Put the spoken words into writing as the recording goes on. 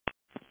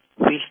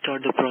we'll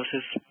start the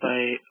process by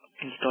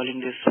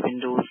installing this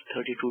Windows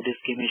 32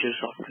 Disk Imager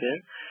software.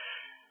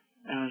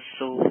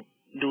 So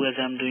do as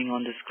I'm doing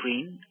on the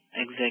screen,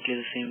 exactly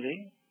the same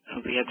way.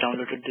 We have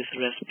downloaded this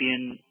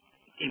RASPBIAN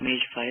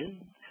image file,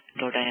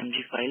 .img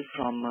file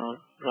from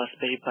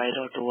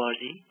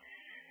RASPBERRY.org.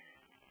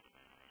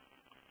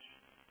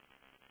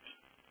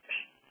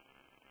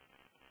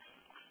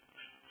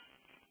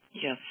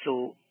 Yeah,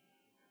 so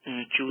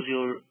choose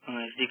your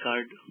SD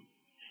card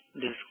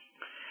disk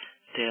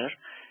there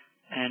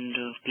and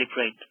click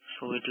write.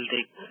 So it will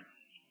take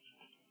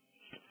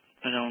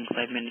around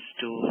 5 minutes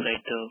to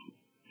write the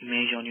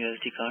image on your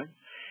SD card,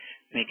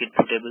 make it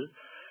bootable.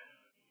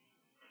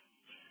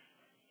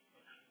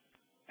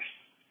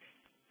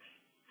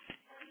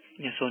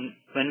 Yeah, so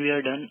when we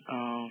are done,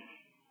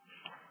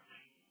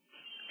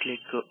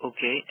 click OK,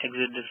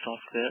 exit the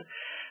software.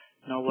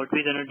 Now what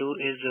we're gonna do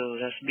is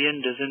RASPBIAN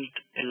doesn't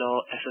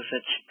allow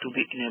SSH to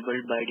be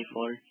enabled by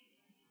default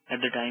at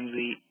the time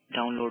we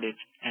download it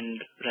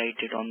and write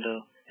it on the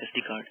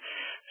SD card.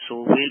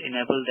 So we'll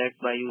enable that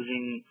by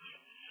using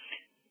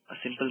a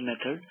simple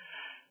method.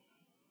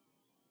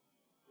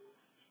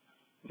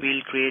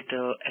 We'll create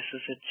a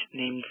SSH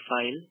named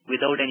file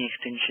without any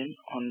extension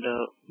on the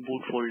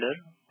boot folder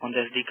on the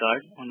SD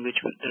card on which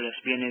the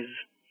RASPBIAN is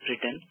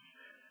written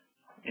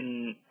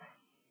in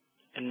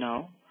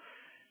now.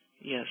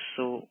 Yes,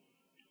 so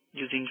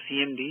using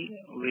CMD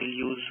we'll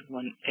use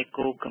one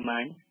echo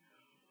command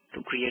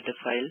to create a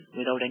file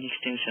without any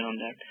extension on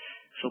that.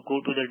 So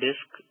go to the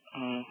disk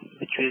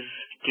which is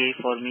K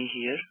for me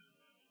here.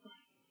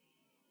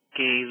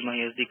 K is my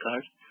SD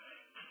card.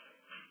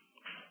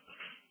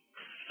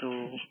 So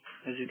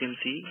as you can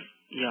see,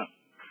 yeah,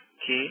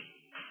 K.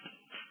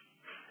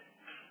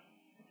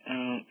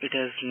 It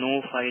has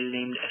no file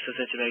named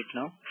SSH right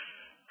now.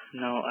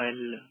 Now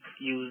I'll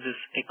use this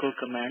echo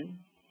command.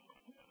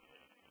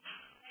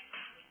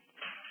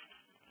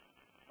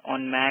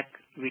 On Mac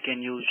we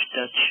can use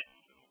touch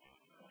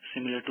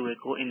similar to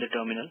echo in the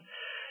terminal.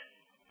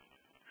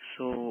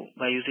 So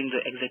by using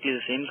exactly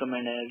the same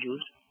command I have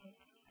used,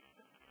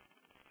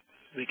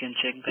 we can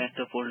check that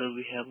the folder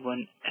we have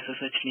one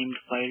SSH named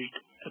file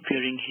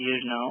appearing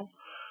here now.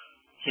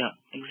 Yeah,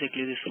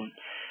 exactly this one.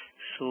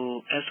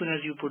 So as soon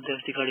as you put the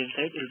SD card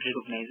inside, it will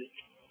recognize it.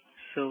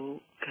 So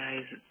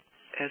guys,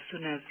 as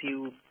soon as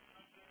you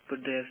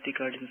put the SD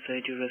card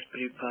inside your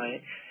Raspberry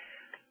Pi,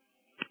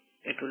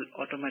 it will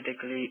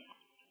automatically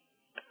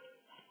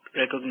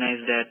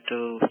recognize that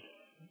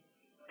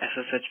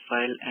SSH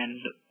file and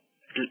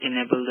it will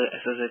enable the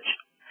SSH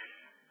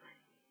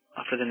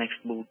after the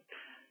next boot.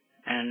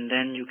 And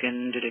then you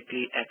can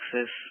directly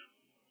access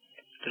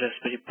the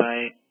Raspberry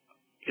Pi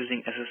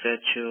using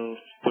SSH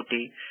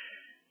PuTTY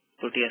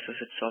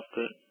SSH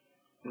software,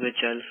 which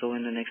I'll show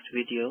in the next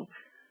video.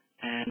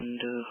 And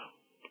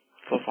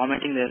for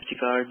formatting the SD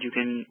card, you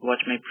can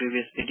watch my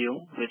previous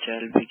video, which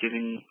I'll be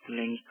giving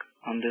link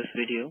on this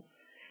video.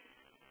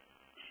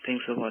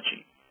 Thanks for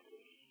watching.